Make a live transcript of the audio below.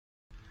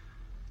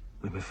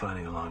We've been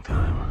fighting a long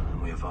time,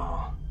 and we have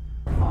all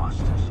lost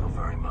so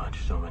very much,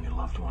 so many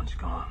loved ones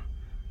gone.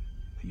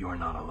 But you are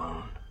not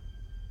alone.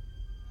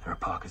 There are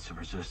pockets of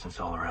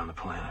resistance all around the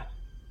planet.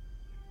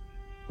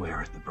 We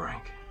are at the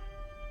brink.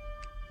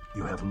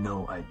 You have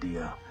no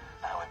idea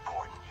how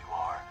important you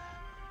are.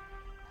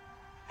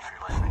 If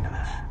you're listening to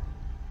this,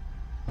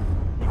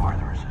 you are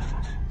the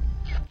resistance.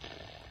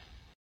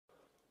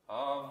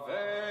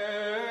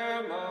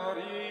 Ave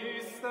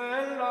Maria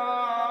Stella,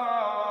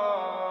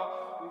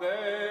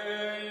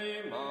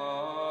 Dei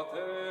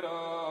Mater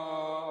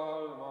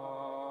Alma,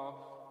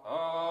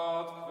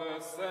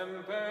 atque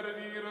semper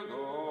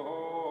Virgo,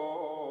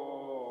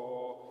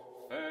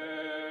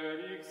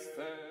 Felix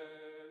te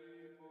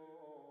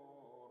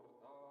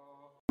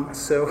porta.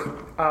 So,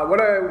 what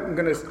I'm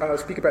going to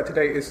speak about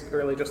today is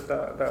really just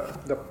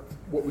the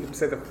what we would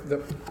say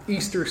the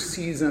Easter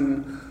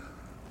season,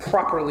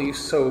 properly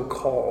so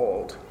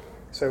called.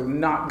 So,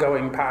 not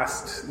going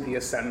past the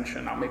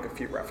Ascension. I'll make a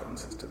few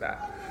references to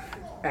that.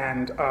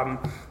 And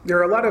there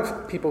are a lot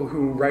of people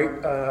who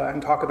write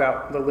and talk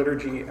about the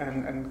liturgy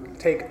and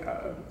take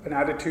an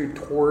attitude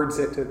towards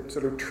it to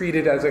sort of treat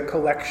it as a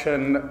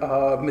collection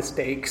of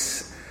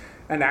mistakes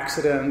and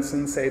accidents,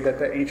 and say that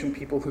the ancient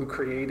people who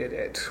created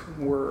it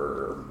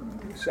were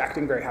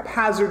acting very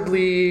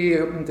haphazardly,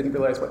 didn't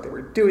realize what they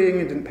were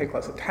doing, and didn't pay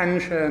close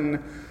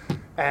attention,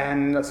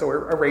 and so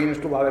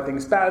arranged a lot of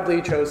things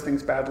badly, chose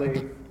things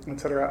badly,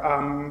 etc.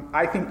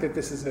 I think that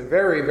this is a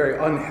very, very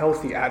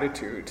unhealthy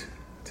attitude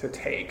to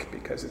take,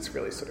 because it's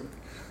really sort of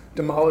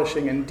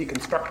demolishing and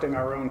deconstructing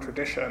our own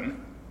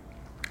tradition.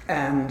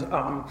 And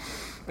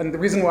the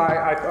reason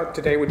why I thought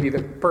today would be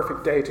the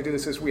perfect day to do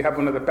this is we have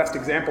one of the best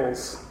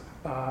examples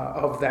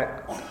of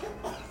that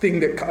thing,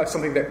 that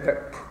something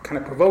that kind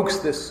of provokes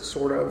this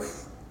sort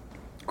of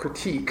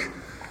critique,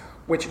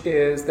 which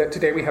is that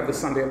today we have the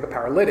Sunday of the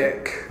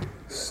Paralytic.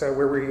 So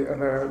where we,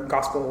 the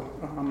Gospel,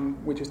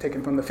 which is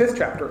taken from the 5th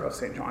chapter of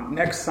St. John.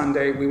 Next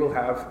Sunday we will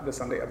have the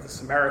Sunday of the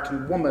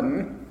Samaritan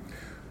woman,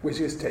 which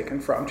is taken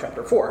from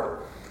chapter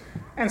 4.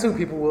 And so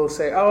people will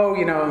say, oh,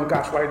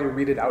 gosh, why do you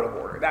read it out of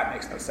order? That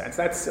makes no sense.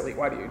 That's silly.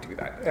 Why do you do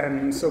that?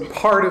 And so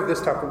part of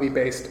this talk will be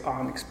based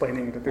on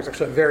explaining that there's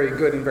actually a very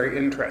good and very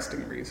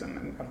interesting reason.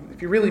 And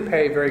if you really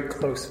pay very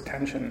close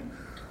attention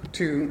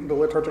to the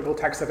liturgical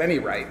text of any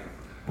rite,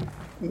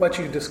 what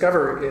you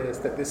discover is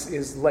that this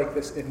is like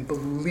this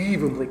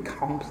unbelievably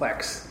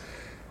complex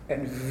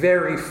and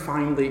very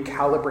finely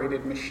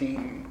calibrated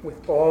machine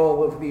with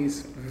all of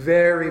these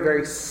very,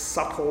 very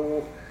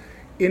subtle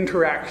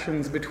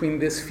interactions between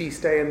this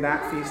feast day and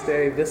that feast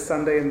day, this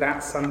Sunday and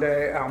that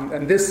Sunday,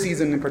 and this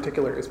season in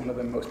particular is one of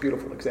the most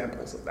beautiful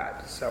examples of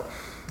that. So,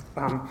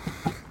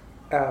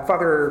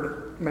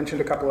 Father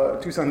mentioned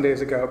 2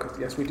 Sundays ago, because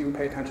yes, we do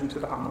pay attention to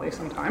the homily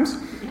sometimes,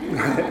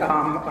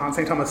 on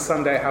St. Thomas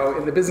Sunday, how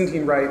in the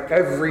Byzantine Rite,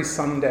 every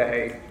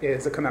Sunday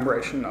is a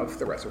commemoration of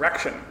the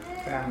resurrection.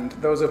 And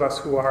those of us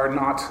who are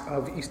not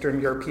of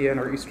Eastern European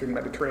or Eastern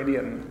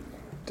Mediterranean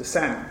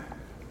descent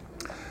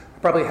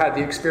probably had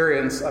the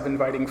experience of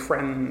inviting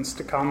friends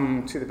to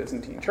come to the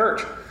Byzantine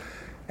church.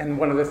 And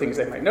one of the things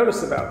they might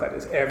notice about that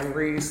is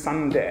every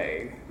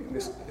Sunday,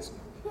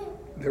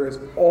 there is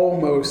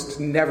almost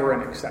never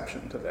an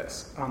exception to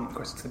this. Of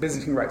course, it's the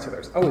Byzantine Rite, so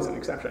there's always an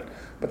exception.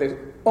 But there's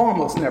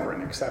almost never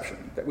an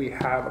exception that we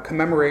have a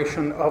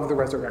commemoration of the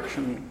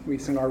resurrection. We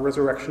sing our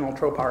resurrectional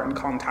tropar and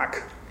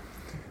contact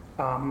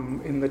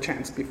in the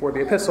chants before the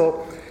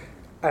epistle.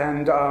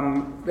 And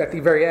at the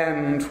very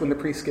end, when the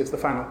priest gives the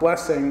final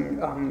blessing,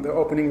 the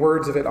opening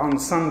words of it on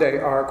Sunday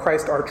are,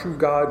 Christ our true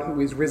God who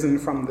is risen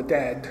from the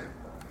dead,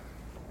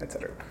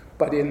 etc.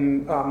 But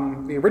in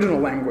the original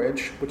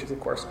language, which is of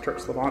course Church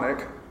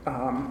Slavonic,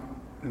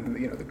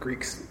 the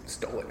Greeks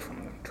stole it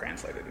from the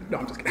translated. No,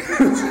 I'm just kidding.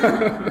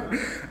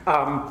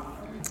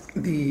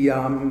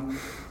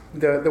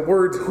 The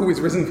words "who is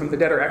risen from the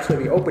dead" are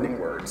actually the opening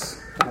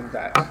words of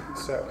that.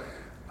 So.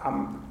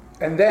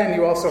 And then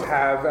you also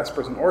have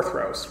Vespers and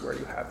Orthros, where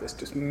you have this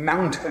just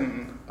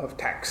mountain of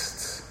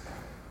texts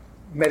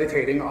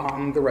meditating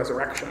on the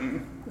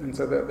resurrection. And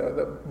so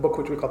the book,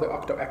 which we call the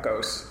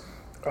Octoechos,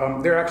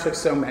 there are actually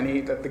so many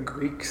that the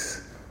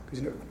Greeks,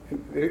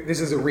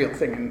 this is a real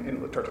thing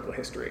in liturgical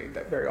history,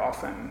 that very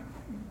often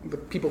the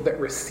people that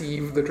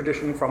receive the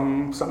tradition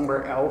from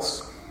somewhere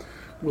else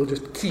will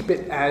just keep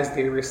it as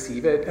they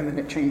receive it, and then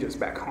it changes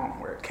back home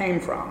where it came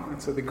from.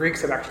 And so the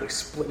Greeks have actually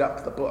split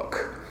up the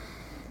book,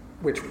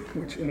 which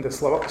in the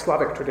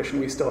Slavic tradition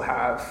we still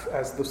have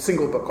as the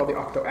single book called the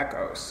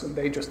Octoechos. And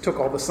they just took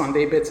all the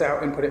Sunday bits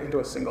out and put it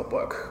into a single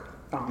book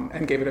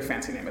and gave it a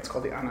fancy name. It's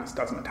called the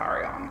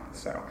Anastasmatarion.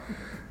 So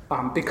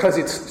because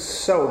it's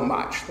so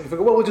much, they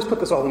figured, well, we'll just put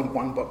this all in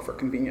one book for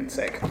convenience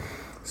sake.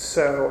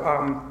 So,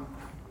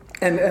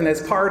 and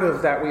as part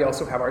of that, we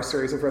also have our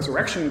series of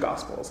resurrection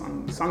gospels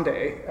on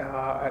Sunday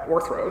at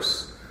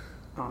Orthros,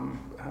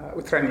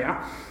 with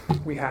Trenia.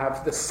 We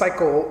have the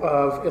cycle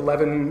of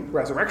 11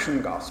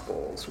 resurrection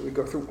gospels. We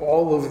go through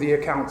all of the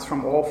accounts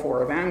from all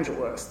 4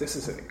 evangelists. This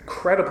is an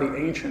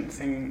incredibly ancient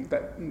thing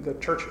that the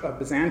Church of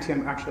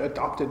Byzantium actually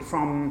adopted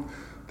from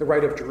the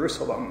Rite of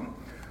Jerusalem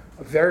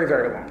a very,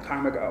 very long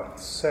time ago.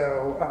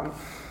 So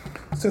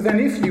then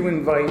if you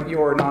invite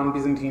your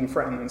non-Byzantine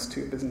friends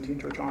to Byzantine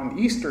church on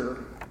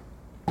Easter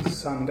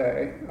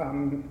Sunday,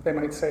 they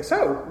might say,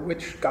 so,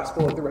 which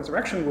gospel of the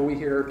resurrection will we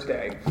hear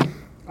today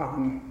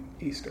on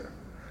Easter?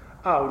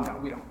 Oh, no,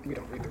 we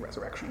don't read the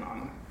resurrection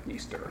on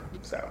Easter.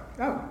 So,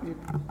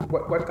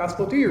 what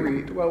gospel do you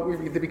read? Well, we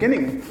read the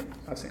beginning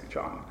of St.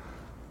 John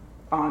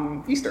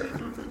on Easter.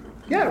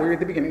 Yeah, we read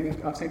the beginning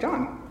of St.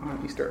 John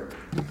on Easter.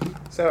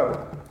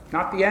 So,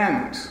 not the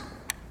end,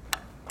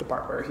 the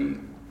part where he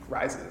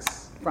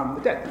rises from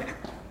the dead.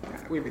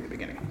 Yeah, we read the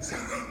beginning.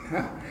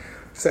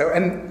 So,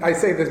 and I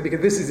say this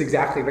because this is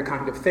exactly the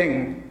kind of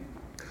thing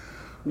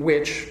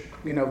which,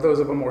 those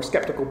of a more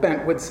skeptical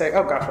bent would say,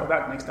 oh gosh, well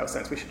that makes no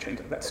sense, we should change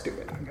it, that's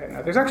stupid. Okay?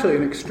 Now there's actually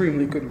an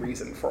extremely good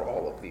reason for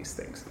all of these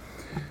things.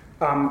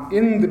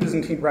 In the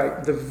Byzantine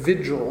Rite, the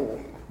vigil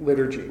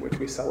liturgy, which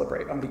we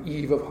celebrate on the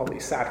eve of Holy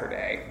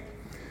Saturday,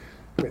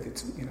 with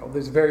its,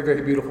 there's very,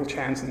 very beautiful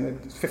chants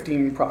and the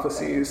 15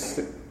 prophecies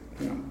that,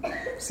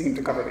 seem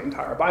to cover the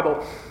entire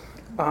Bible.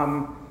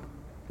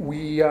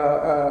 We,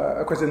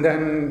 of course, and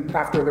then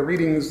after the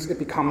readings, it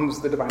becomes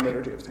the Divine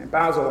Liturgy of St.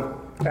 Basil.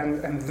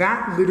 And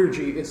that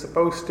liturgy is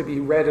supposed to be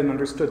read and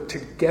understood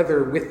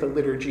together with the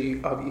liturgy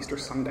of Easter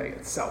Sunday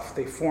itself.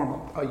 They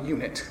form a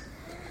unit.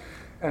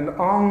 And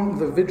on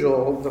the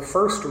vigil, the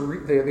first,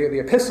 the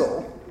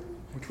epistle,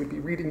 which would be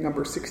reading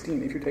number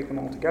 16 if you take them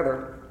all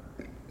together,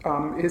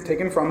 is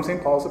taken from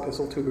St. Paul's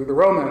epistle to the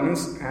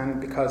Romans, and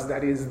because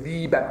that is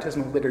the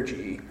baptismal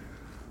liturgy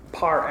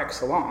par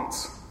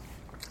excellence.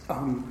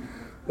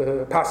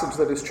 The passage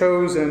that is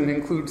chosen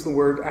includes the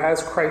word,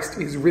 as Christ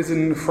is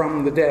risen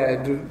from the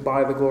dead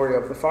by the glory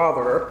of the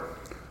Father,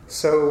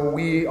 so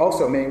we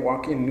also may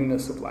walk in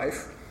newness of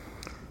life.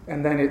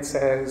 And then it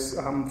says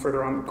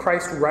further on,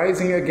 Christ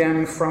rising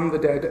again from the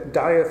dead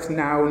dieth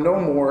now no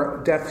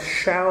more, death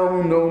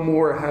shall no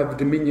more have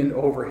dominion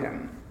over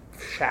him.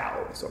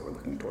 Shall, so we're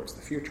looking towards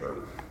the future.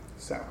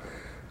 So,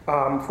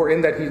 for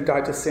in that he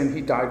died to sin,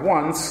 he died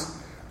once,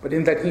 but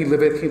in that he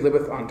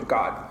liveth unto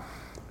God.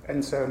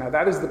 And so now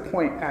that is the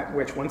point at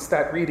which, once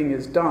that reading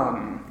is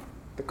done,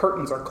 the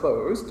curtains are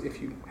closed,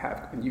 if you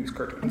have and use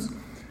curtains.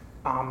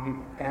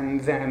 And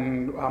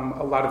then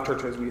a lot of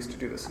churches, we used to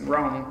do this in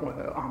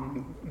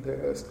Rome,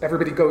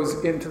 everybody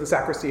goes into the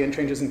sacristy and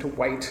changes into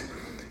white.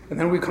 And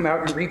then we come out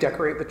and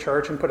redecorate the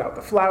church and put out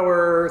the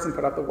flowers and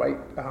put out the white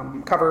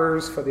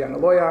covers for the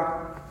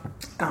Analoia.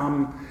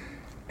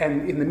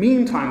 And in the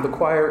meantime, the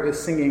choir is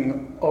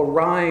singing,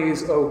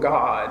 Arise, O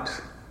God,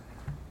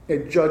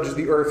 judge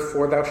the earth,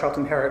 for thou shalt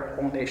inherit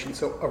all nations.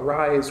 So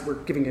arise, we're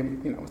giving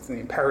him, it's in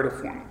the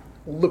imperative form,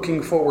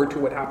 looking forward to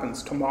what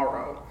happens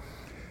tomorrow.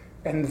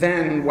 And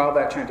then, while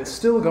that chant is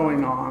still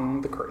going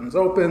on, the curtains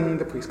open,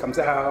 the priest comes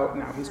out,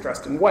 now he's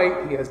dressed in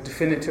white, he has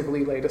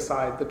definitively laid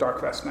aside the dark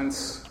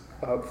vestments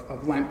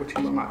of Lent, which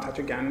he will not touch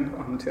again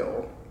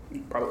until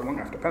probably long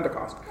after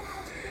Pentecost,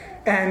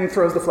 and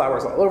throws the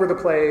flowers all over the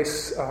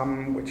place,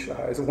 which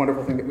is a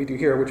wonderful thing that we do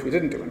here, which we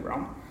didn't do in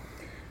Rome.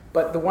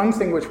 But the one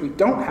thing which we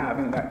don't have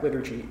in that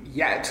liturgy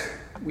yet,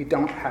 we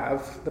don't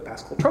have the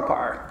Paschal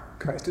Tropar.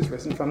 Christ is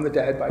risen from the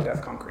dead by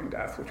death conquering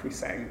death, which we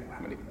sang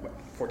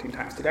 14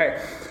 times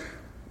today.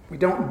 We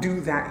don't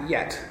do that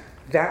yet.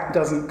 That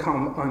doesn't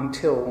come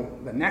until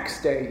the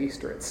next day,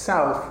 Easter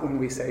itself, when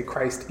we say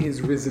Christ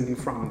is risen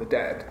from the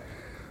dead.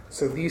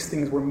 So these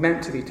things were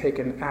meant to be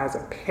taken as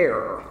a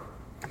pair.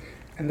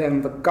 And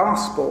then the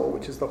Gospel,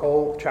 which is the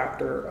whole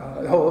chapter,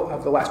 the whole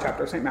of the last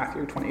chapter of St.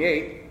 Matthew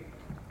 28,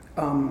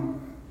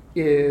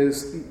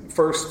 is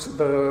first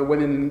the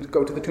women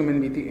go to the tomb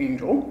and meet the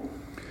angel.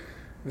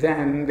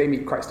 Then they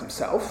meet Christ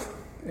himself,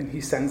 and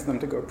he sends them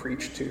to go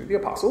preach to the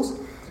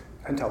apostles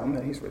and tell them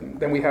that he's risen.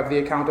 Then we have the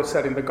account of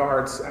setting the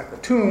guards at the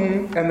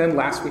tomb, and then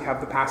last we have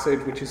the passage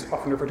which is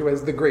often referred to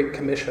as the Great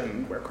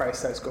Commission, where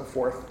Christ says, go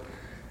forth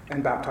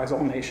and baptize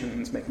all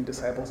nations, making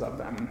disciples of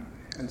them,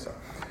 and so.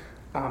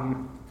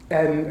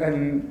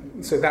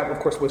 And so that, of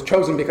course, was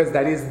chosen because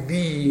that is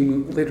the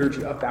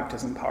liturgy of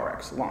baptism par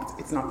excellence.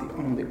 It's not the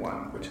only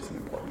one, which is an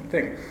important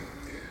thing.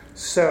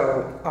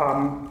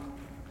 So,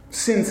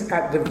 since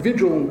at the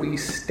vigil we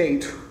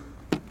state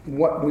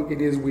what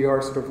it is we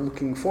are sort of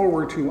looking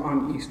forward to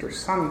on Easter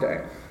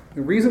Sunday,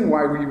 the reason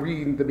why we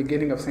read the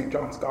beginning of St.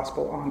 John's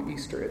Gospel on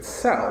Easter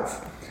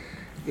itself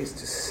is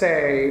to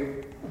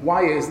say,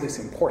 why is this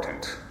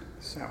important?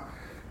 So,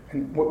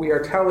 and what we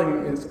are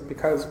telling is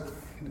because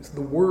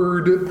the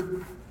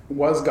Word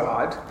was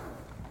God,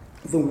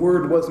 the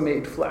Word was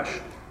made flesh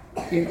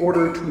in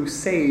order to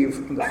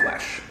save the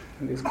flesh.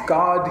 And it is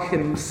God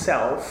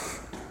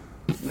himself,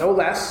 no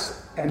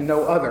less and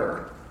no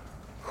other,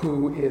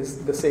 who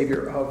is the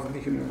Savior of the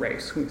human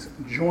race, who is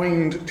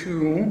joined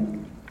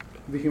to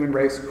the human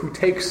race, who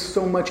takes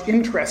so much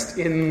interest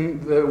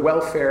in the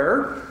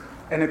welfare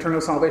and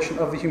eternal salvation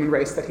of the human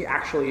race that he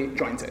actually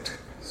joins it.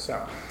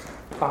 So,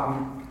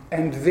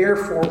 and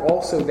therefore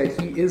also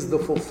that he is the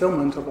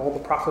fulfillment of all the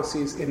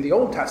prophecies in the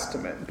Old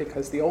Testament,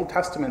 because the Old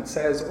Testament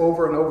says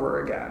over and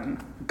over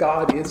again,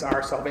 God is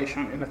our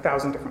salvation in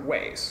 1,000 different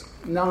ways.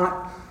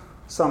 Not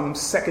some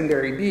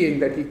secondary being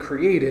that he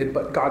created,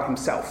 but God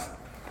himself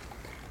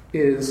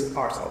is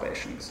our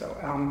salvation. So,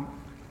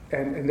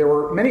 and there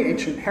were many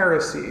ancient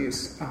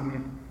heresies,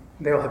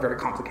 they all have very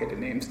complicated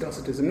names,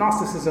 Docetism,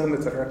 Gnosticism,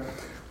 etc.,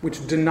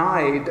 which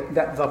denied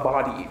that the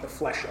body, the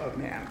flesh of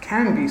man,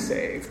 can be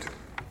saved.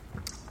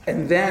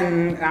 And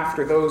then,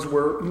 after those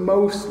were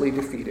mostly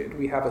defeated,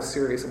 we have a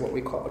series of what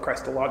we call the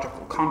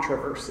Christological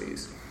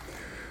controversies,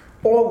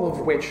 all of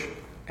which,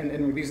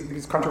 and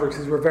these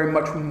controversies were very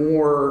much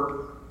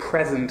more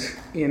present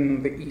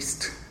in the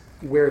East,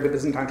 where the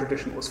Byzantine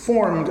tradition was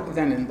formed,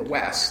 than in the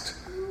West.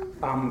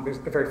 There's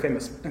a very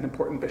famous and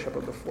important bishop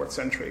of the 4th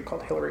century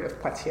called Hilary of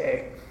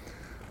Poitiers,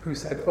 who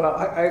said, well,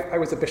 I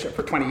was a bishop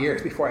for 20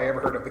 years before I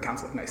ever heard of the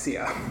Council of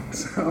Nicaea.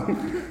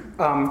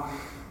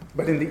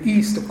 But in the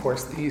East, of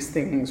course, these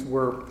things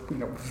were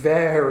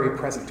very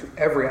present to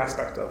every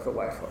aspect of the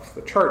life of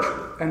the church.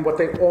 And what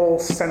they all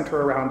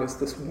center around is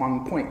this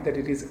one point, that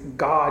it is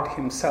God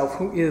himself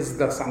who is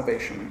the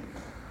salvation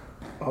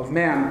of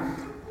man.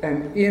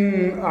 And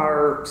in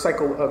our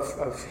cycle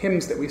of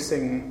hymns that we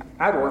sing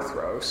ad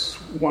orthros,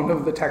 one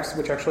of the texts,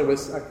 which actually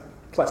was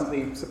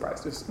pleasantly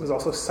surprised, was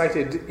also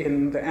cited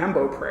in the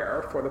Ambo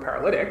prayer for the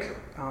paralytic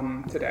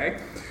today.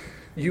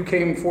 You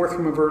came forth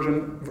from a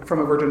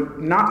virgin,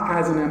 not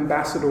as an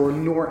ambassador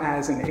nor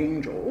as an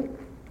angel,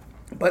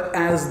 but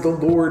as the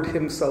Lord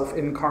himself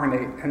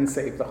incarnate and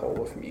save the whole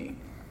of me.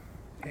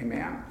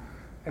 Amen.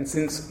 And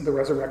since the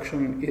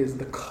resurrection is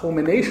the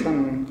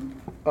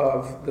culmination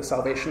of the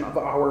salvation of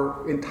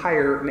our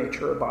entire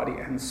nature, body,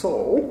 and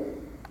soul,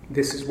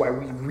 this is why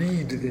we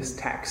read this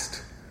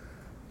text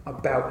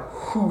about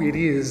who it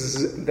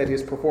is that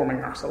is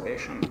performing our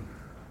salvation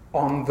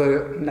on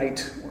the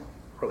night,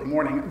 early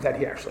morning, that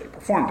he actually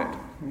performed it.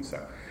 And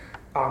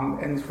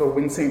so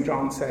when St.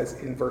 John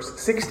says in verse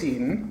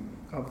 16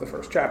 of the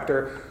first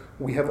chapter,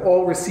 we have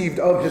all received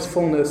of his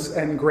fullness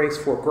and grace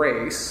for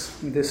grace,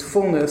 this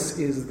fullness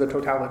is the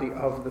totality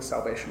of the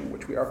salvation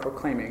which we are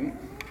proclaiming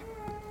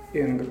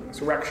in the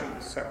resurrection.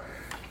 So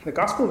the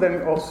gospel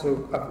then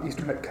also of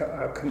Easter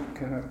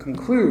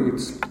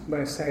concludes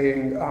by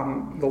saying,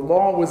 the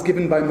law was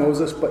given by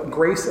Moses, but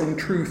grace and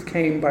truth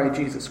came by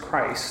Jesus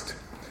Christ.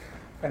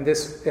 And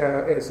this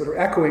is sort of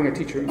echoing a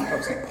teaching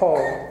of St.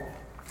 Paul,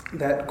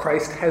 that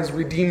Christ has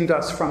redeemed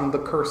us from the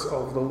curse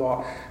of the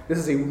law. This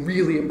is a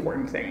really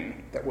important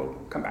thing that we'll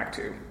come back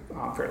to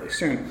fairly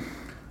soon.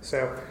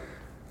 So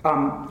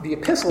the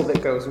epistle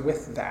that goes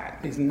with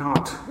that is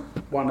not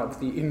one of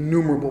the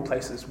innumerable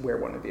places where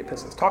one of the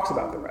epistles talks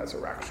about the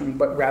resurrection,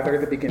 but rather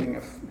the beginning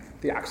of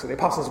the Acts of the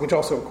Apostles, which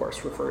also, of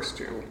course, refers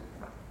to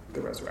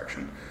the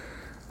resurrection.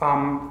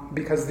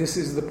 Because this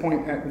is the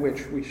point at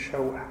which we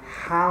show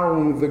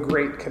how the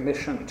Great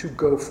Commission to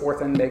go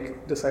forth and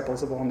make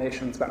disciples of all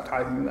nations,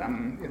 baptizing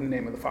them in the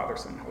name of the Father,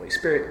 Son, and Holy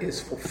Spirit, is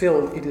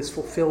fulfilled. It is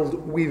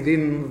fulfilled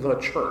within the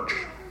church.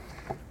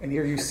 And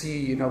here you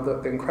see,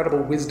 the incredible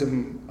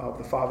wisdom of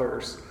the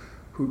fathers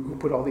who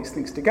put all these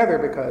things together,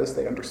 because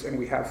they understand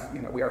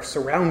we are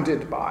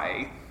surrounded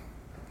by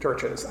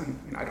churches.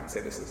 And I don't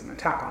say this as an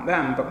attack on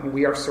them, but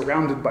we are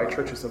surrounded by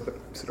churches of the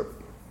sort of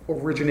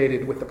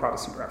originated with the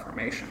Protestant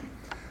Reformation,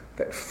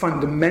 that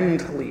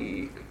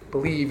fundamentally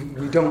believe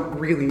we don't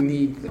really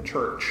need the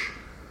church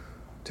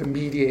to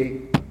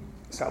mediate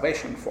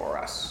salvation for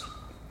us.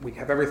 We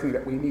have everything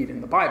that we need in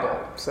the Bible.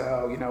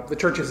 So, the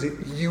church is a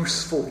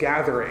useful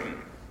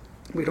gathering.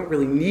 We don't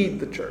really need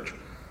the church.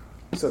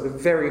 So the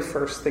very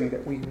first thing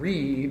that we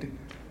read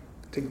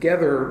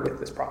together with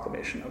this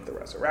proclamation of the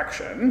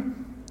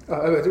resurrection,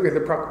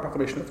 the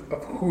proclamation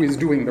of who is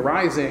doing the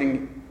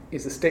rising,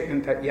 is a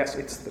statement that, yes,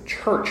 it's the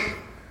church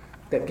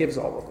that gives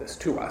all of this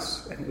to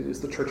us, and it is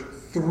the church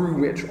through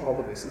which all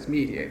of this is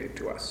mediated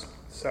to us.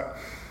 So,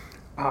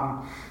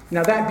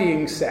 now that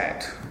being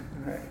said,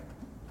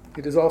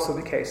 it is also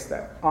the case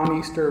that on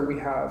Easter we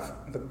have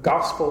the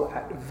gospel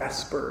at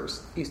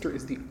Vespers. Easter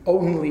is the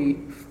only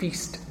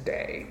feast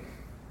day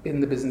in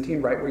the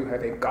Byzantine Rite where you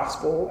have a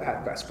gospel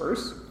at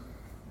Vespers.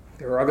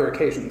 There are other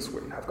occasions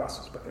where you have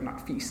gospels, but they're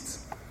not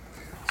feasts.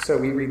 So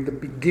we read the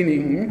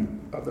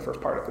beginning of the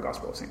first part of the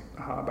Gospel of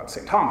about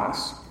St.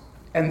 Thomas,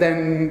 and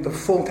then the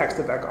full text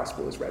of that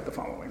Gospel is read the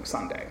following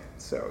Sunday.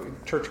 So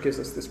the church gives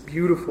us this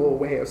beautiful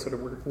way of sort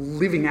of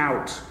living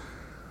out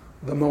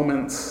the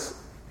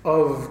moments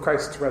of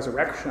Christ's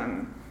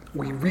resurrection.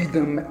 We read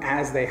them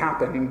as they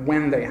happen,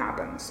 when they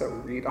happen. So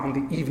we read on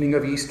the evening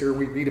of Easter,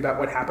 we read about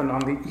what happened on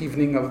the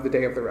evening of the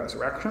day of the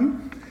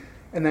resurrection.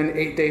 And then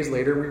 8 days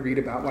later, we read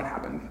about what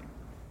happened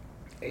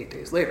 8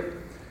 days later.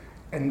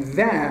 And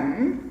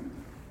then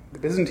the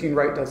Byzantine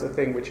Rite does a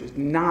thing which is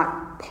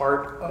not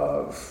part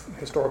of the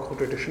historical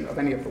tradition of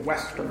any of the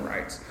Western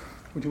rites,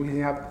 which we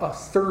have a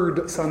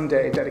third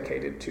Sunday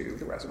dedicated to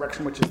the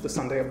resurrection, which is the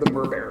Sunday of the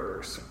Myrrh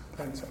Bearers.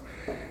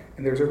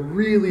 And there's a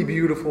really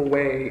beautiful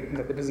way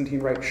that the Byzantine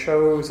Rite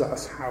shows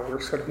us how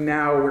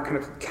we're kind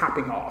of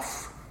capping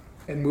off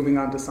and moving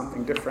on to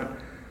something different.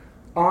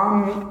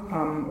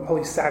 On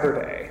Holy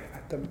Saturday,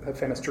 at the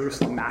famous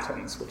Jerusalem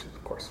Matins, which is,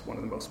 of course, one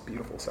of the most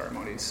beautiful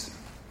ceremonies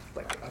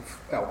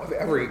of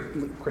every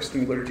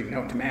Christian liturgy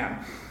known to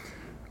man.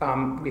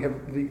 We have,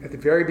 at the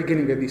very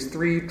beginning, we have these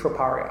three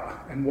troparia,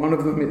 and one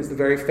of them is the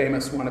very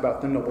famous one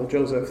about the noble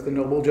Joseph. The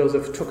noble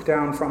Joseph took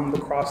down from the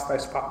cross thy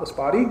spotless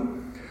body,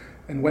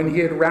 and when he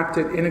had wrapped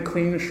it in a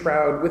clean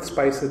shroud with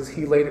spices,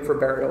 he laid it for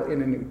burial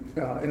in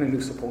a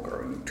new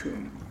sepulchre, a new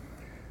tomb.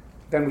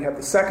 Then we have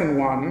the second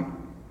one,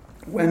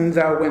 when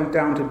thou went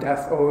down to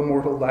death, O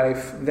immortal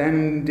life,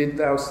 then did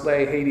thou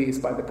slay Hades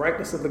by the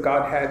brightness of the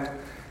Godhead,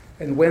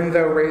 and when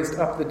thou raised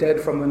up the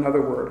dead from the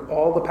netherworld,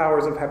 all the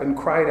powers of heaven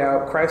cried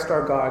out, Christ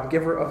our God,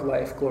 giver of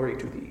life, glory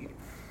to thee.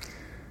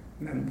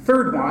 And then the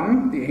third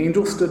one, the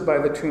angel stood by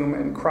the tomb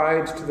and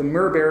cried to the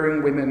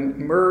myrrh-bearing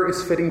women, myrrh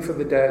is fitting for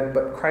the dead,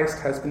 but Christ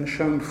has been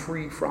shown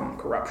free from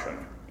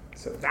corruption.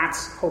 So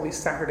that's Holy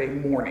Saturday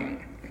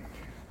morning.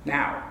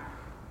 Now,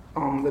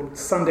 on the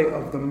Sunday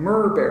of the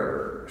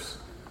myrrh-bearers,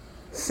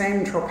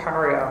 same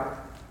troparia,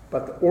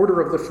 but the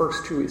order of the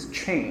first two is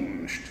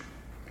changed.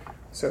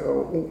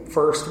 So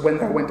first, when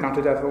thou went down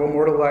to death, O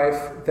immortal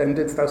life, then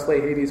didst thou slay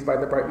Hades by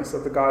the brightness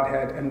of the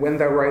Godhead, and when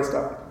thou raised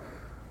up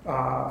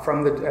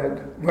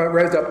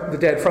the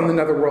dead from the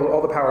netherworld,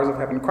 all the powers of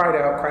heaven cried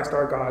out, Christ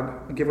our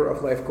God, giver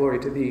of life, glory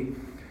to thee.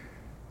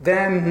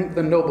 Then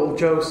the noble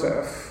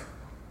Joseph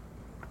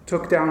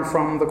took down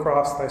from the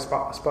cross thy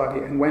spotless body,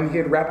 and when he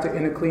had wrapped it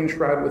in a clean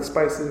shroud with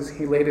spices,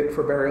 he laid it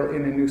for burial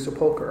in a new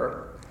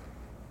sepulchre.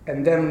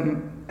 And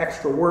then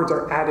extra words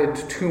are added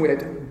to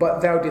it,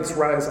 but thou didst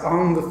rise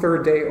on the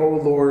third day, O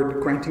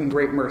Lord, granting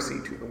great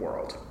mercy to the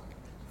world.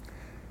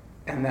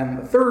 And then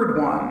the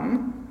third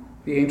one,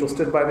 the angel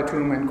stood by the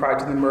tomb and cried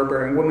to the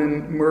myrrh-bearing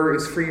woman, myrrh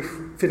is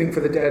fitting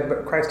for the dead,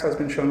 but Christ has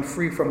been shown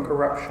free from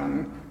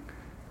corruption.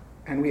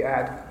 And we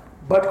add,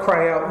 but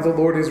cry out, the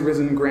Lord is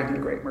risen,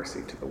 granting great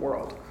mercy to the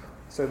world.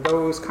 So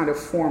those kind of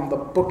form the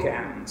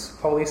bookends,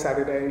 Holy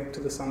Saturday to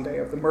the Sunday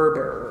of the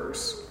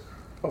myrrh-bearers,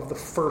 of the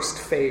first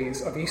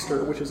phase of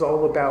Easter, which is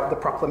all about the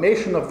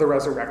proclamation of the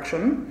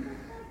resurrection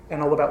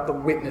and all about the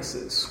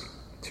witnesses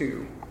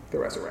to the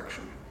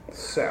resurrection.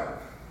 So,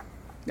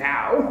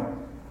 now,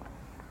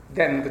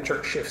 then the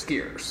church shifts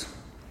gears,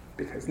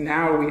 because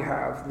now we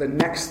have the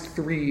next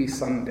 3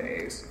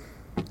 Sundays.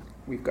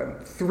 We've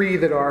got 3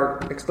 that are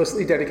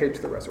explicitly dedicated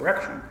to the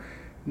resurrection.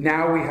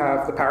 Now we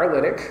have the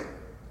paralytic,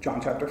 John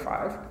chapter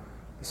 5,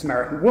 the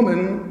Samaritan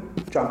woman,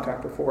 John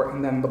chapter 4,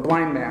 and then the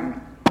blind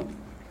man,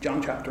 John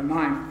chapter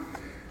 9.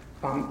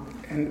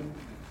 And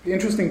the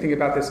interesting thing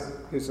about this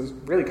is this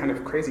really kind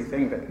of crazy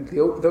thing that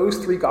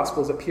those 3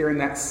 Gospels appear in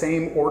that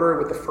same order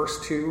with the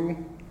first 2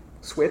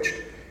 switched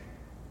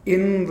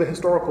in the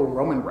historical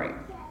Roman Rite.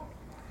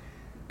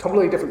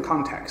 Totally different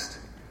context.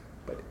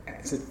 But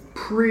it's a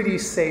pretty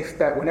safe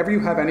bet whenever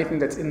you have anything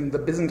that's in the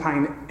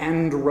Byzantine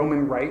and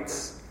Roman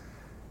rites,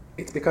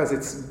 it's because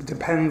it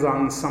depends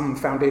on some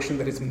foundation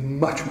that is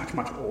much, much,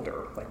 much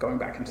older, like going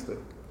back into the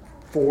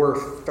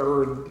 4th,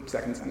 3rd,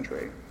 2nd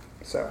century.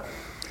 So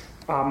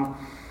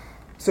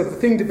the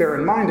thing to bear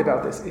in mind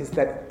about this is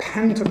that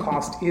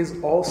Pentecost is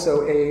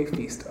also a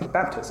feast of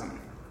baptism.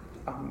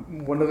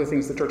 One of the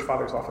things the church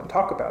fathers often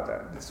talk about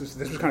that, this was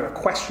kind of a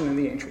question in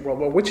the ancient world.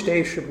 Well, which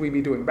day should we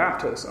be doing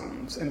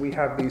baptisms? And we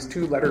have these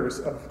 2 letters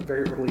of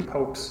very early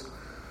popes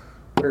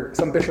where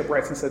some bishop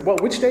writes and said, well,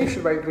 which day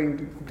should I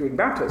be doing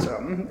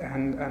baptism?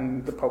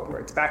 And the pope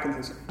writes back and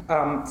says,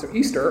 so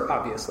Easter,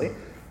 obviously,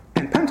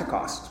 and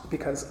Pentecost,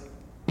 because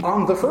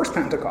on the first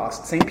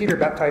Pentecost, St. Peter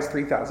baptized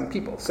 3,000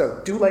 people. So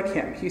do like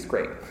him. He's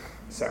great.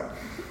 So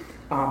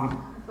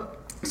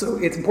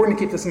it's important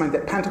to keep this in mind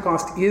that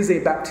Pentecost is a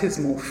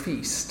baptismal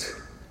feast.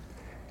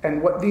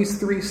 And what these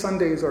 3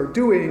 Sundays are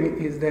doing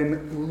is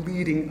then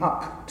leading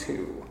up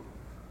to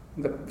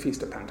the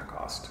Feast of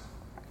Pentecost.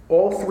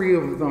 All 3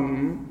 of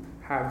them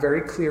have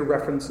very clear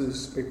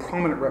references, very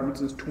prominent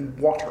references to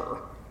water,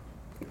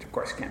 which of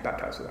course you can't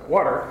baptize without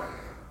water.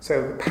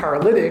 So the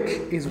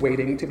paralytic is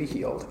waiting to be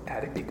healed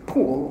at a big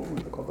pool,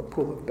 called the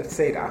Pool of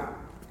Bethsaida.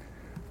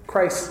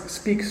 Christ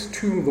speaks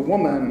to the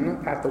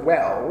woman at the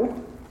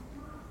well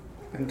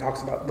and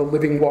talks about the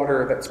living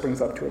water that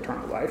springs up to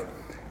eternal life.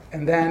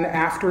 And then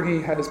after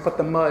he has put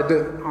the mud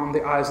on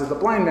the eyes of the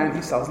blind man,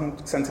 he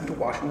sends him to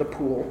wash in the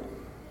pool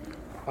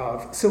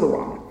of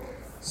Siloam.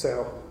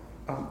 So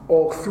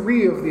all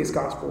 3 of these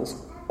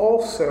Gospels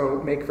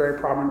also make very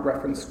prominent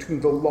reference to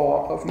the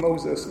law of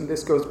Moses. And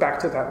this goes back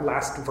to that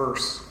last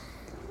verse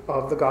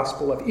of the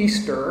Gospel of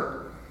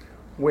Easter,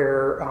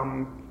 where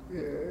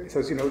it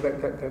says,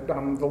 that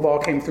the law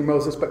came through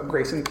Moses, but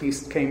grace and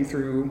peace came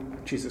through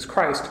Jesus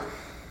Christ.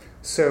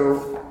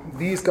 So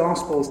these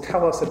Gospels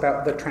tell us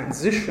about the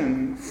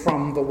transition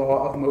from the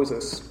law of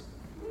Moses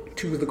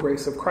to the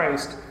grace of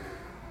Christ.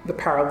 The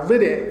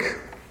paralytic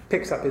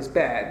picks up his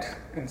bed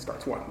and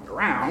starts walking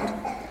around.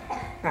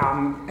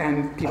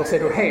 And people say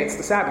to him, hey, it's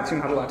the Sabbath, you're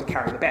not allowed to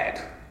carry the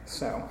bed.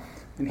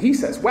 And he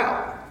says,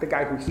 well, the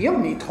guy who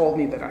healed me told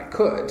me that I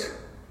could.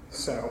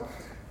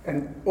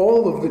 And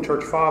all of the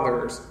church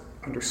fathers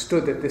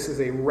understood that this is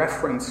a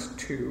reference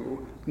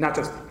to, not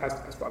just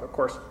as Father, of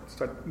course,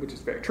 which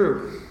is very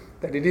true,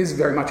 that it is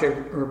very much a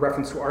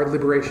reference to our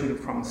liberation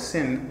from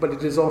sin, but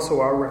it is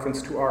also our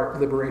reference to our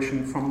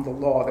liberation from the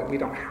law, that we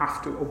don't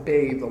have to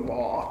obey the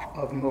law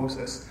of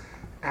Moses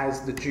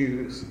as the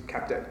Jews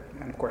kept it.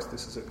 And of course,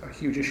 this is a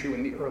huge issue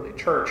in the early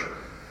church,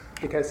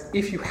 because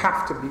if you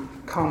have to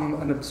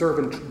become an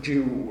observant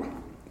Jew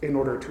in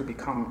order to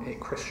become a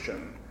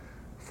Christian,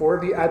 for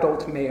the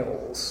adult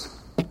males,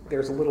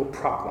 there's a little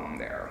problem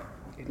there.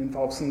 It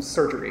involves some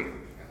surgery,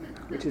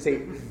 which is a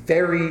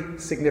very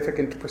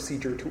significant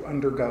procedure to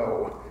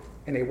undergo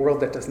in a world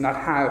that does not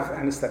have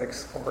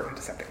anesthetics or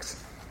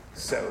antiseptics.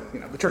 So,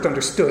 the church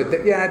understood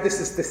that, this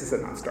is a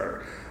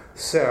non-starter.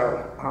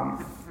 So,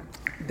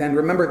 then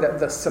remember that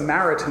the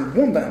Samaritan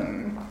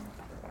woman,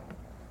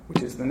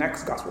 which is the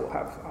next gospel we'll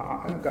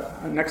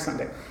have next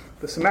Sunday,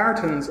 the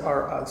Samaritans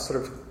are a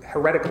sort of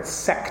heretical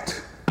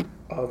sect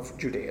of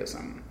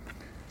Judaism.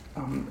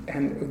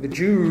 And the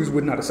Jews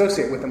would not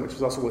associate with them, which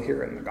is also we'll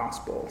hear in the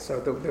gospel. So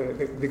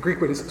the Greek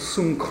word is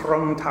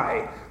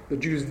sunkrontai. The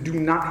Jews do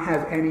not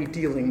have any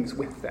dealings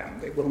with them.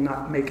 They will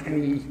not make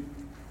any,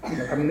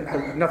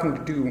 have nothing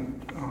to do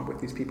with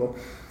these people,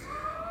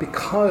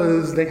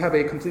 because they have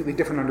a completely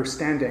different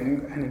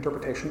understanding and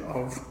interpretation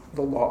of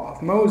the law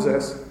of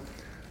Moses.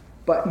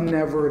 But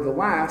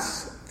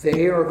nevertheless,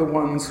 they are the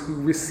ones who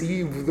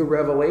receive the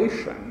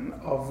revelation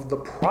of the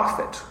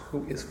prophet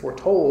who is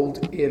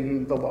foretold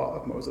in the law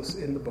of Moses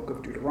in the book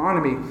of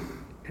Deuteronomy.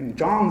 In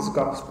John's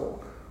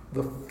gospel,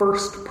 the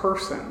first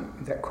person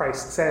that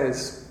Christ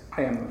says,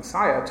 I am the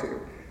Messiah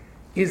to,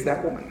 is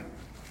that woman.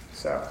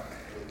 So,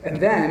 and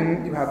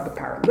then you have the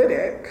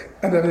paralytic,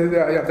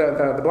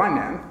 the blind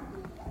man,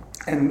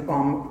 and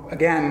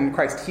again,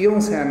 Christ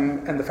heals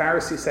him, and the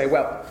Pharisees say,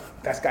 well,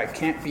 that guy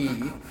can't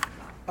be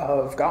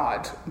of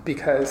God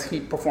because he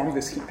performed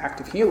this act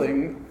of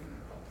healing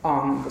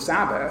on the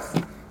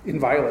Sabbath in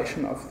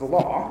violation of the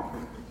law.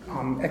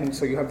 And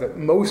so you have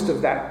most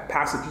of that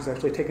passage is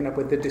actually taken up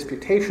with the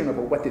disputation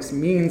about what this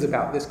means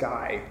about this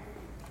guy.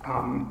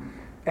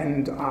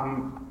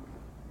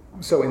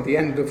 So in the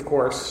end, of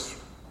course,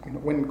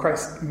 when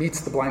Christ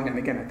meets the blind man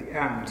again at the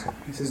end,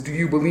 he says, do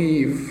you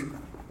believe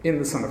in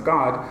the Son of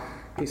God?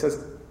 He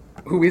says,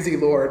 who is he,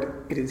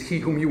 Lord? It is he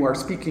whom you are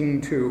speaking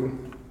to.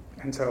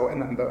 And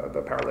then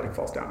the paralytic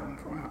falls down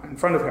in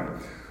front of him.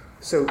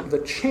 So the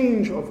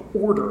change of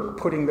order,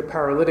 putting the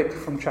paralytic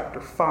from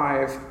chapter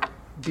 5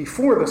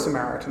 before the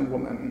Samaritan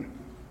woman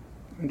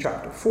in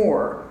chapter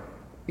 4,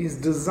 is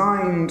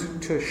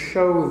designed to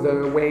show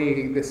the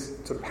way this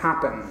sort of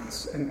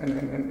happens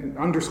and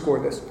underscore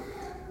this.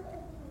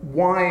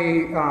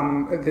 Why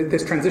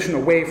this transition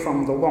away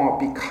from the law?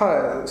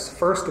 Because,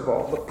 first of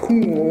all, the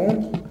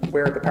pool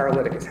where the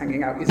paralytic is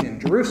hanging out is in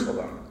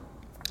Jerusalem,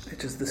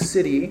 which is the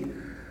city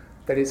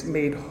that is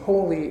made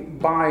holy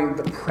by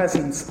the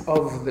presence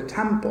of the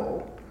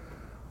temple,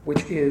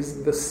 which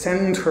is the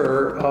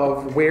center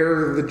of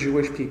where the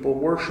Jewish people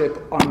worship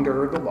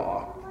under the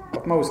law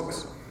of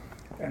Moses.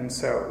 And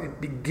so it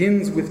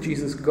begins with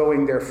Jesus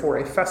going there for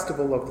a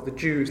festival of the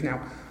Jews.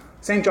 Now,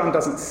 St. John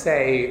doesn't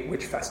say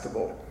which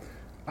festival,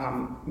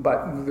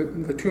 but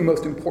the two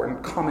most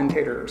important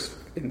commentators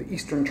in the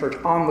Eastern Church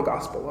on the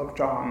Gospel of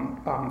John,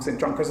 St.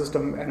 John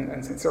Chrysostom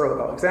and St. Cyril of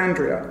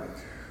Alexandria,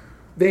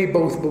 they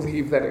both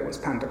believe that it was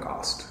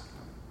Pentecost.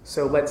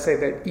 So let's say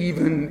that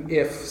even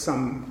if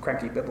some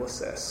cranky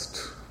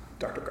biblicist,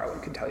 Dr.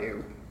 Garland can tell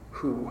you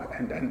who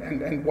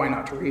and why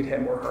not to read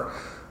him or her,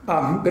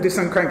 but if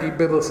some cranky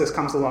biblicist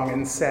comes along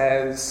and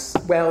says,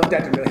 well, that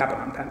didn't really happen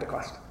on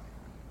Pentecost.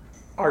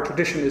 Our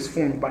tradition is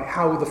formed by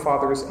how the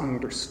fathers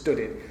understood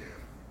it,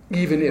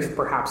 even if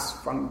perhaps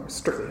from a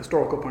strictly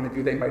historical point of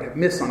view they might have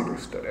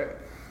misunderstood it.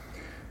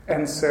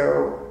 And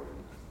so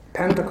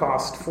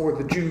Pentecost for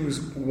the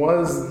Jews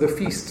was the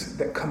feast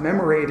that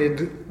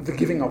commemorated the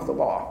giving of the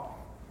law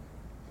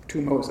to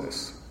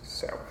Moses.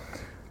 So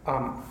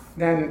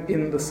then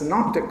in the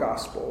Synoptic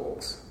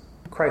Gospels,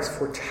 Christ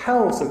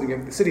foretells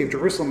that the city of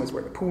Jerusalem is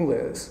where the pool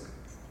is,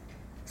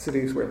 the city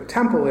is where the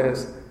temple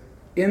is.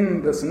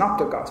 In the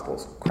Synoptic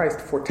Gospels,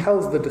 Christ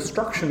foretells the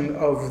destruction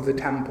of the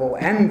temple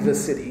and the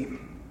city.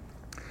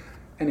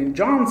 And in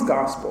John's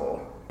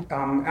Gospel,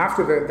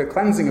 after the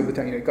cleansing of the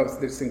temple,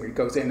 this thing where he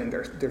goes in and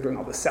they're doing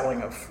all the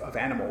selling of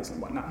animals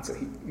and whatnot, and so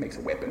he makes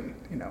a whip and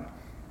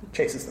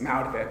chases them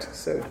out of it.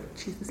 So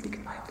Jesus, he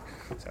can help.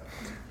 So,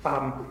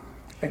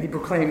 and he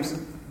proclaims,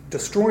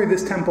 "Destroy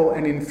this temple,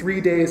 and in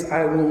 3 days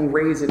I will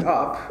raise it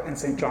up." And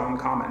St. John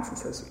comments and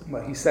says,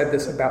 "Well, he said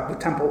this about the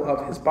temple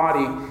of his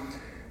body."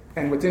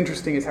 And what's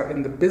interesting is how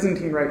in the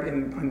Byzantine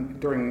Rite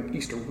during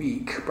Easter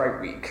week, Bright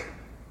Week,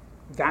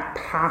 that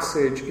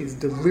passage is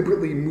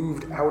deliberately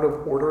moved out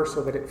of order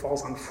so that it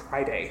falls on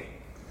Friday,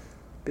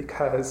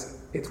 because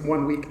it's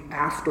 1 week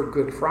after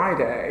Good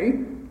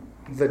Friday,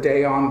 the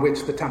day on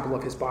which the temple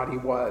of his body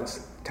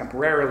was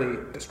temporarily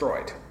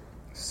destroyed.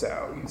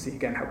 So you can see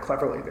again how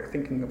cleverly they're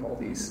thinking of all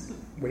these,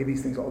 way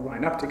these things all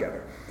line up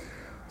together.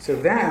 So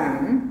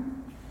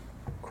then,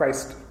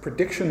 Christ's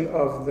prediction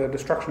of the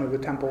destruction of the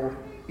temple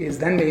is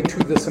then made to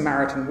the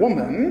Samaritan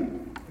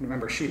woman,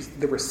 Remember, she's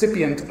the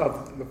recipient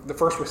of the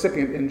first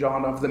recipient in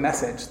John of the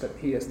message that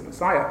he is the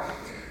Messiah.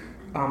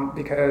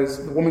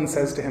 Because the woman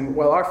says to him,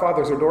 well, our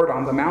fathers adored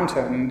on the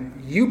mountain.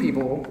 You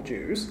people,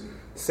 Jews,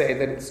 say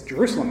that it's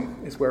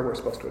Jerusalem is where we're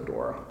supposed to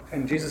adore.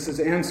 And Jesus'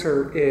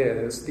 answer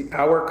is, the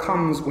hour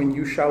comes when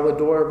you shall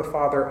adore the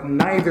Father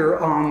neither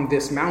on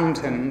this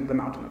mountain, the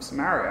mountain of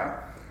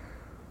Samaria,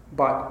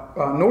 but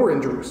nor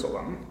in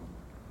Jerusalem.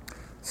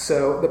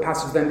 So the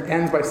passage then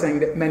ends by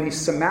saying that many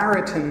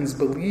Samaritans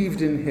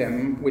believed in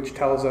him, which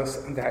tells us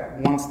that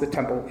once the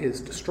temple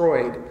is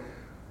destroyed,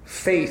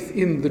 faith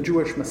in the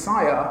Jewish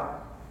Messiah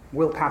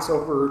will pass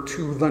over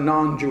to the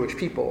non-Jewish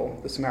people.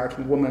 The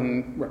Samaritan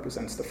woman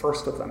represents the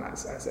first of them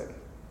as it,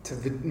 to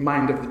the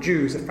mind of the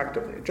Jews,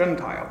 effectively a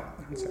Gentile.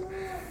 And so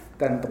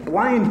then the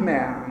blind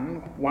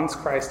man, once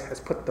Christ has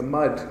put the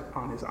mud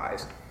on his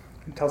eyes,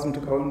 and tells him to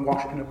go and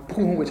wash in a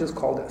pool which is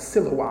called a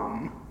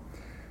Siloam.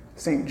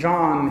 St.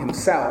 John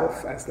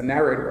himself, as the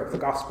narrator of the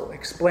gospel,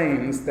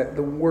 explains that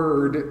the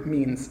word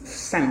means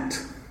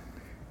sent.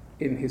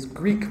 In his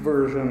Greek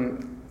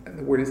version,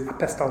 the word is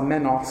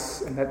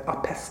apestalmenos, and that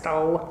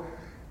apestal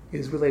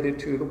is related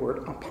to the word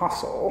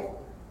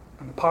apostle.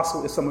 An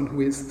apostle is someone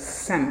who is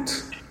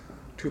sent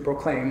to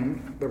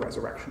proclaim the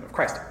resurrection of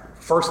Christ.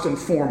 First and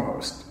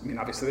foremost, I mean,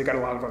 obviously they've got a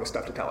lot of other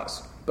stuff to tell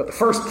us, but the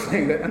first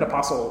thing that an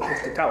apostle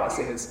is to tell us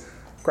is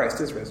Christ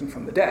is risen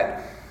from the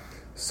dead.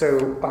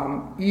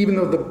 So even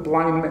though the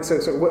blind man, so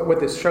what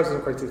this shows us,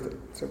 of course, is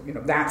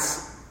that,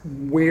 that's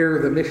where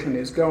the mission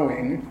is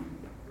going.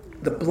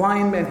 The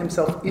blind man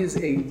himself is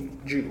a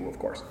Jew, of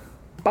course,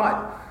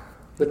 but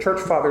the church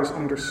fathers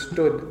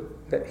understood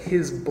that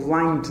his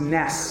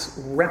blindness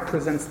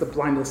represents the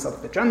blindness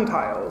of the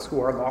Gentiles who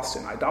are lost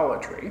in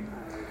idolatry.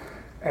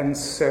 And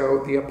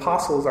so the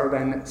apostles are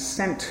then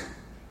sent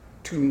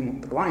to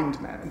the blind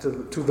men, to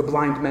the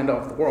blind men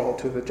of the world,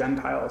 to the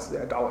Gentiles,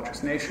 the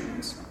idolatrous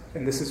nations.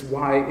 And this is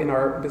why in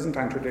our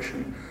Byzantine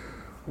tradition,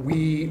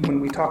 when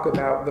we talk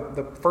about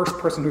the first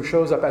person who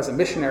shows up as a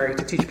missionary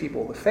to teach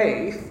people the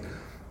faith,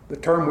 the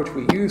term which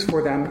we use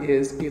for them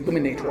is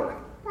illuminator.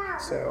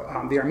 So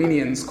the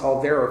Armenians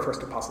call their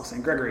first apostle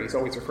St. Gregory. He's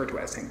always referred to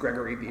as St.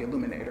 Gregory the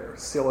Illuminator.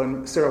 Cyril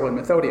and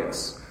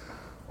Methodius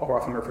are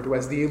often referred to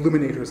as the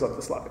illuminators of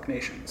the Slavic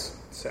nations.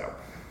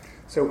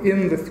 So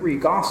in the three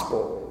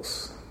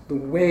Gospels, the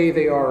way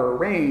they are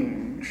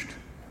arranged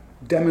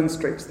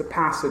demonstrates the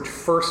passage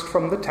first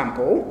from the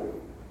temple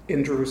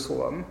in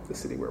Jerusalem, the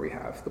city where we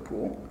have the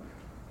pool,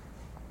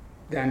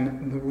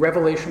 then the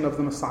revelation of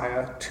the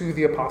Messiah to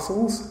the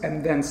apostles,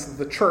 and then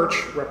the church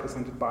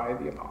represented by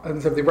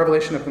the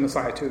revelation of the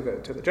Messiah to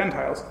the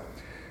Gentiles,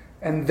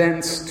 and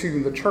thence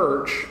to the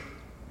church,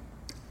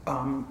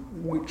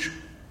 which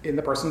in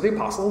the person of the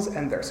apostles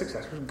and their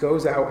successors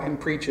goes out and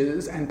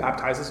preaches and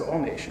baptizes all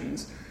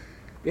nations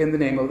in the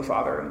name of the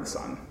Father and the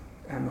Son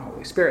and the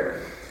Holy Spirit.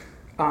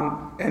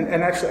 And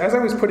actually, as I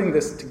was putting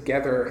this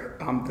together,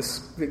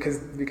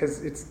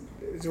 because it's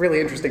really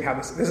interesting how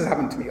this has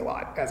happened to me a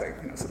lot as I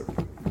sort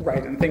of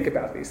write and think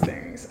about these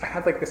things. I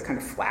had like this kind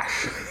of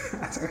flash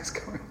as I was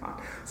going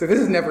on. So this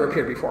has never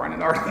appeared before in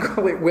an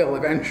article. It will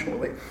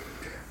eventually.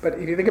 But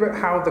if you think about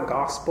how the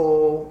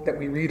gospel that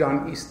we read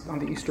on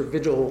the Easter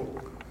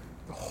Vigil,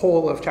 the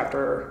whole of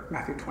chapter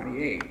Matthew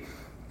 28,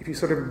 if you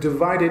sort of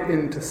divide it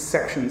into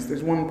sections,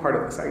 there's one part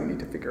of this I need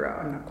to figure out.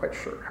 I'm not quite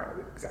sure how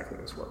exactly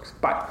this works.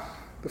 But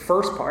the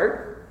first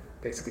part,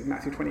 basically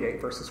Matthew 28,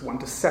 verses 1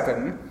 to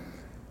 7,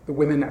 the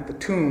women at the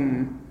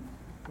tomb,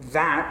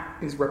 that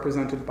is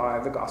represented by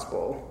the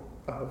gospel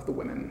of the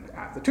women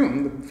at the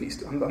tomb, the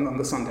feast on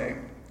the Sunday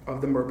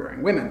of the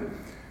myrrh-bearing women.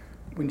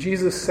 When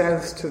Jesus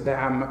says to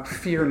them,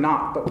 "Fear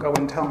not, but go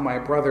and tell my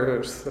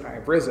brothers that I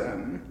have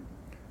risen,"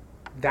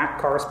 that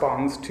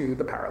corresponds to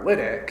the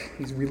paralytic.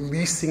 He's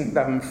releasing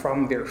them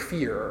from their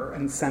fear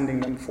and sending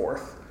them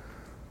forth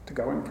to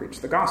go and preach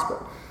the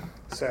gospel.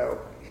 So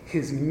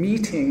his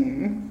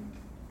meeting,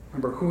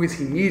 remember, who is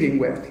he meeting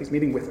with? He's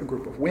meeting with a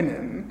group of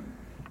women.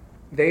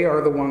 They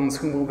are the ones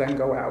who will then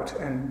go out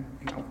and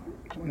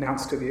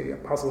announce to the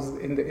apostles.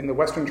 In the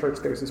Western Church,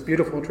 there's this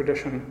beautiful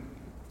tradition,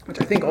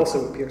 which I think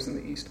also appears in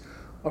the East,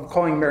 of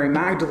calling Mary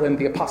Magdalene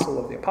the apostle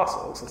of the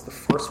apostles, as the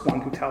first one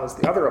who tells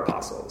the other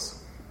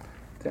apostles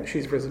that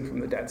she's risen from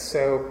the dead.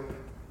 So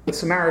the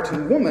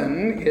Samaritan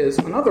woman is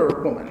another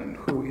woman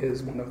who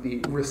is one of the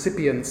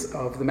recipients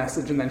of the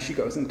message, and then she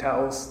goes and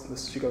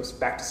she goes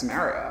back to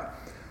Samaria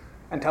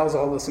and tells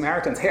all the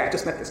Samaritans, "Hey, I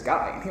just met this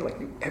guy, and he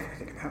knew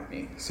everything about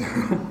me." So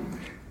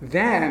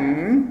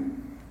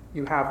then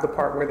you have the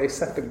part where they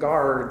set the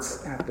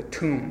guards at the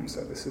tomb.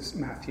 So this is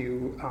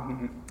Matthew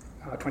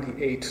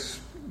 28,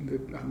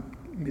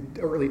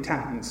 early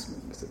 10s,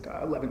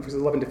 verses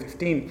 11 to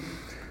 15.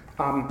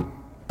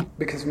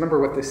 Because remember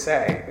what they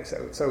say.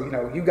 So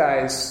you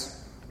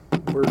guys,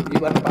 you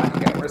let the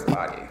body go. Where's the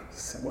body?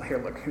 So, well,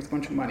 here's a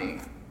bunch of money.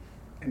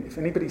 And if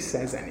anybody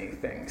says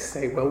anything,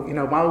 say, well,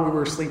 while we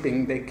were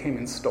sleeping, they came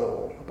and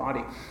stole the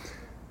body.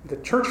 The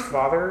church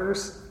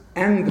fathers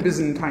and the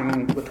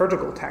Byzantine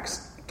liturgical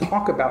texts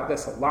talk about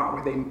this a lot,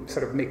 where they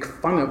sort of make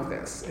fun of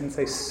this and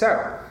say,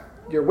 so,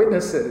 your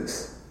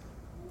witnesses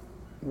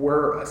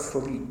were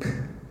asleep.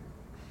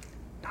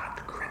 Not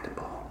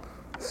credible.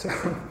 So,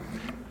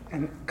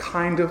 and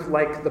kind of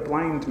like the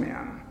blind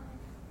man,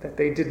 that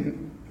they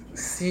didn't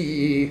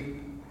see,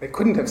 they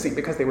couldn't have seen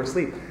because they were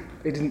asleep.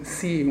 They didn't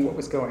see what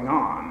was going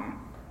on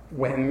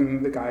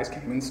when the guys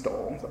came and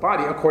stole the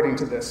body, according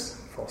to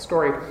this full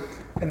story.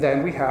 And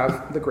then we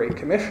have the Great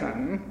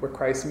Commission, where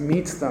Christ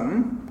meets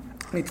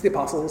the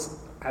apostles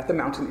at the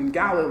mountain in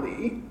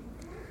Galilee,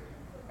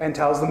 and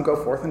tells them, go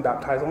forth and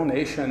baptize all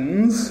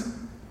nations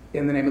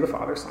in the name of the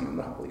Father, Son, and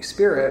the Holy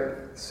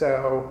Spirit.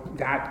 So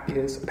that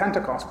is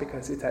Pentecost,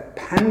 because it's at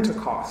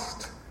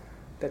Pentecost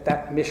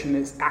that mission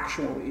is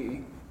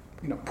actually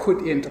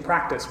put into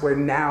practice, where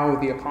now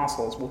the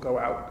apostles will go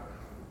out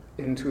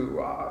into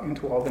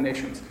all the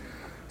nations.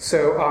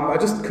 So I'll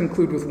just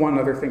conclude with one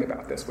other thing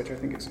about this, which I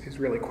think is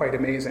really quite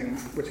amazing,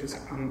 which is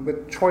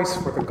the choice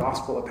for the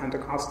gospel of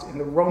Pentecost in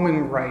the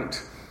Roman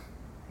Rite.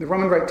 The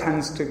Roman Rite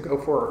tends to go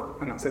for,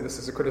 I don't say this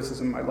as a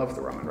criticism, I love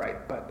the Roman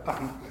Rite, but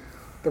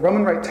the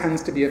Roman Rite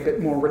tends to be a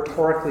bit more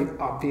rhetorically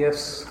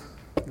obvious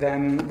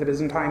than the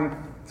Byzantine.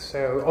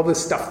 So all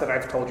this stuff that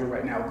I've told you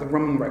right now, the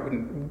Roman Rite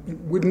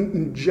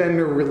wouldn't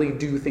generally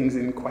do things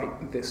in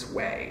quite this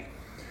way.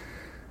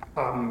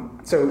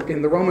 So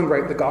in the Roman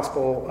Rite, the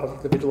gospel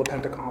of the Vigil of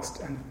Pentecost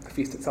and the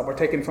feast itself are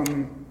taken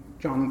from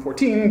John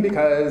 14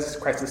 because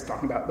Christ is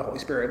talking about the Holy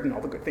Spirit and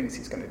all the good things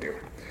he's going to do.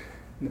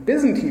 In the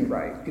Byzantine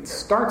Rite, it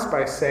starts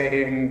by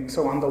saying,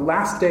 so on the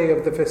last day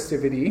of the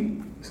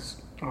festivity, this is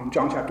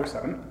John chapter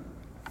 7,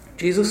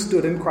 Jesus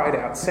stood and cried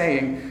out,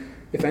 saying,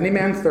 if any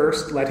man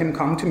thirst, let him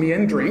come to me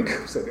and drink.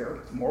 So there,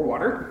 more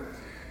water.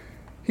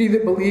 He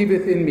that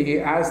believeth in me,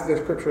 as the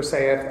scripture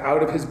saith,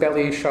 out of his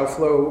belly shall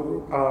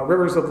flow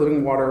rivers of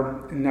living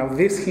water. And now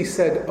this he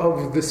said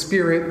of the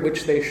Spirit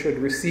which they should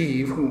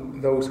receive,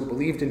 those who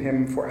believed in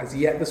him, for as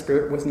yet the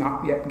Spirit was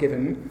not yet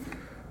given,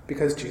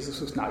 because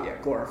Jesus was not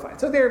yet glorified.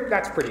 So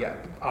that's pretty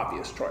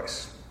obvious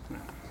choice.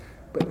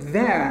 But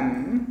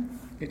then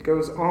it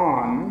goes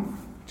on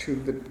to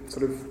the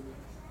sort of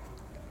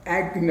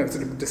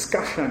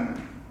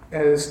discussion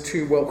as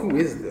to, well, who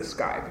is this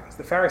guy? Because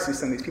the Pharisees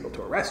send these people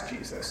to arrest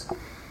Jesus.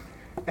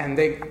 And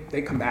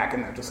they come back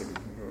and they're just like,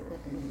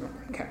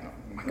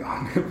 oh my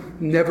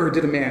God, never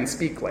did a man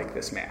speak like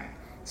this man.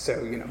 So,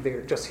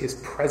 they're just his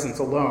presence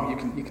alone.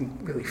 You can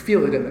really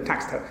feel it in the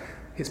text.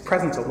 His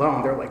presence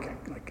alone, they're like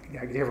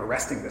you're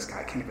arresting this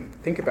guy. I can't even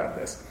think about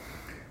this.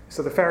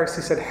 So the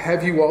Pharisees said,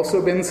 have you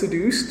also been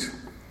seduced?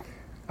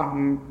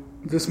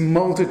 This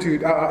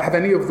multitude, have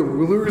any of the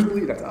rulers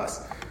believed? That's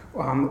us.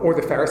 Or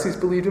the Pharisees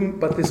believed him,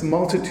 but this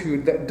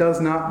multitude that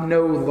does not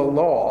know the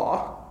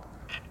law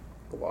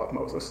of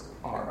Moses,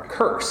 are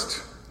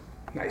accursed.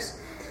 Nice.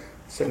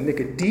 So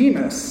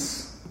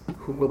Nicodemus,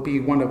 who will be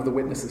one of the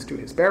witnesses to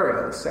his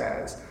burial,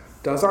 says,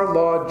 does our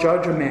law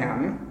judge a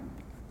man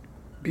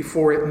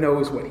before it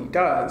knows what he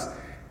does?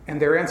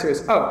 And their answer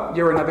is, oh,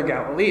 you're another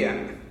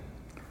Galilean.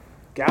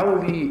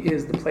 Galilee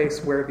is the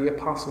place where the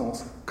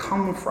apostles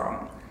come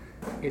from.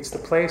 It's the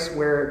place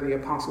where the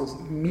apostles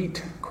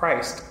meet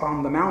Christ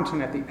on the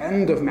mountain at the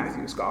end of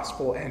Matthew's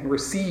gospel and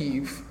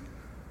receive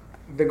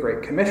the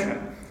Great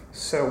Commission.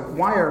 So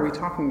why are we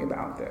talking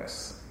about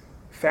this?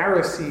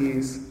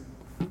 Pharisees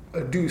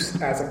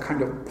adduce as a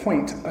kind of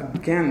point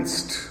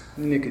against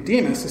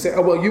Nicodemus to say,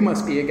 oh, well, you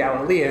must be a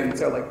Galilean.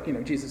 So,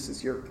 Jesus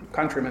is your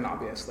countryman,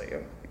 obviously.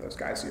 Those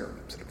guys are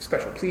sort of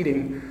special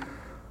pleading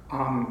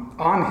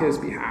on his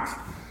behalf.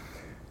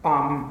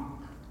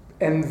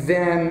 And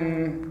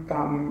then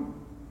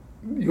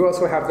you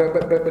also have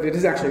but it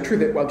is actually true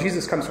that while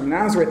Jesus comes from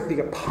Nazareth,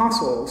 the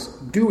apostles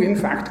do in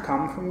fact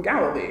come from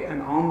Galilee.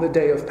 And on the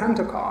day of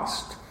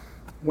Pentecost,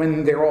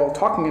 when they're all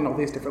talking in all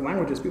these different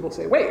languages, people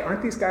say, wait,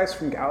 aren't these guys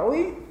from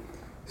Galilee?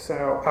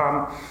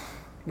 So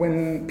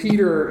when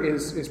Peter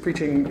is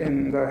preaching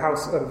in the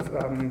house of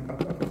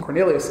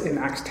Cornelius in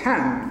Acts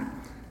 10,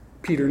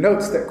 Peter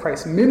notes that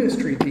Christ's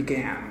ministry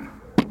began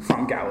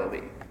from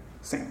Galilee.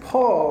 St.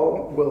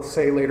 Paul will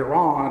say later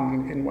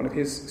on in one of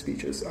his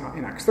speeches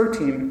in Acts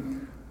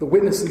 13, the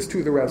witnesses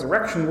to the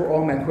resurrection were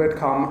all men who had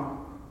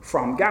come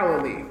from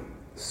Galilee.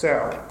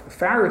 So the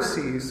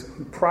Pharisees,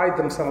 who pride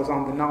themselves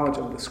on the knowledge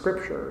of the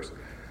scriptures,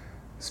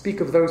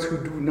 speak of those who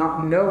do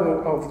not know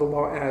of the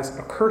law as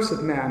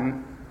accursed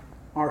men,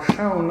 are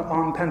shown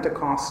on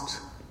Pentecost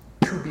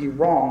to be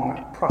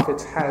wrong.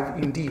 Prophets have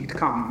indeed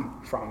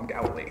come from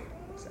Galilee.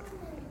 So,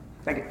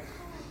 thank you.